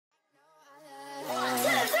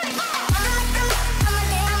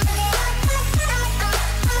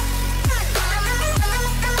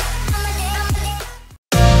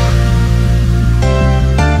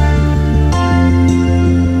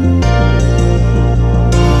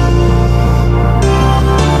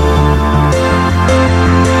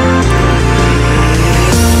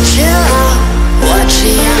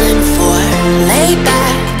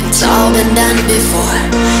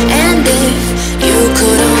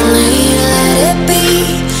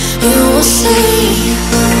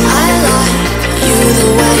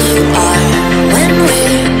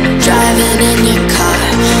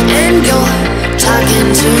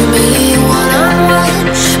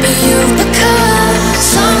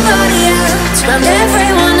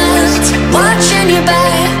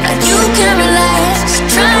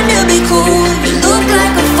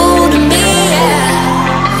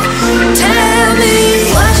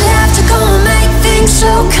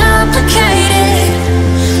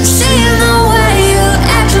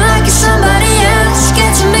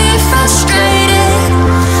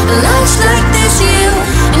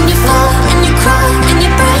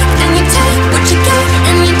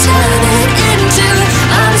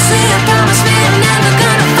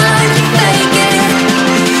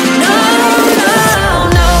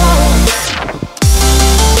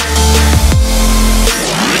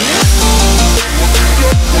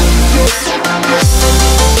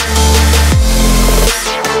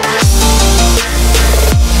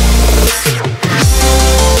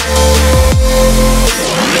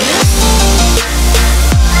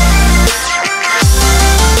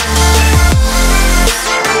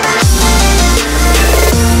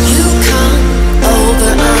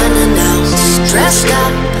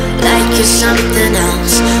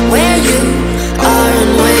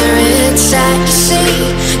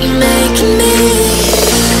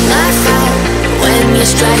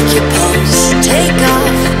like your pose. Take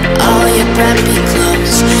off all your preppy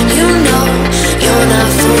clothes. You know you're not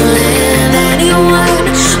fooling anyone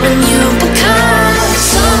when you become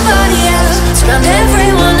somebody else around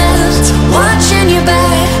everyone else, watching your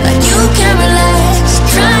back like you can relax.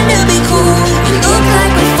 Trying to be cool, you look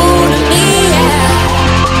like a fool to me, yeah.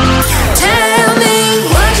 Tell me,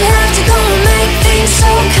 why'd you have to go and make things so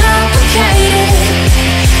complicated?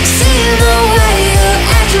 Seeing the way you're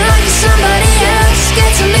acting like you're somebody else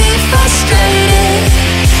gets me frustrated.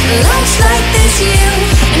 Life's like this, you,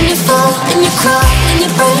 and you fall, and you crawl, and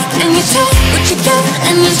you break, and you take what you get,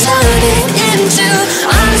 and you tell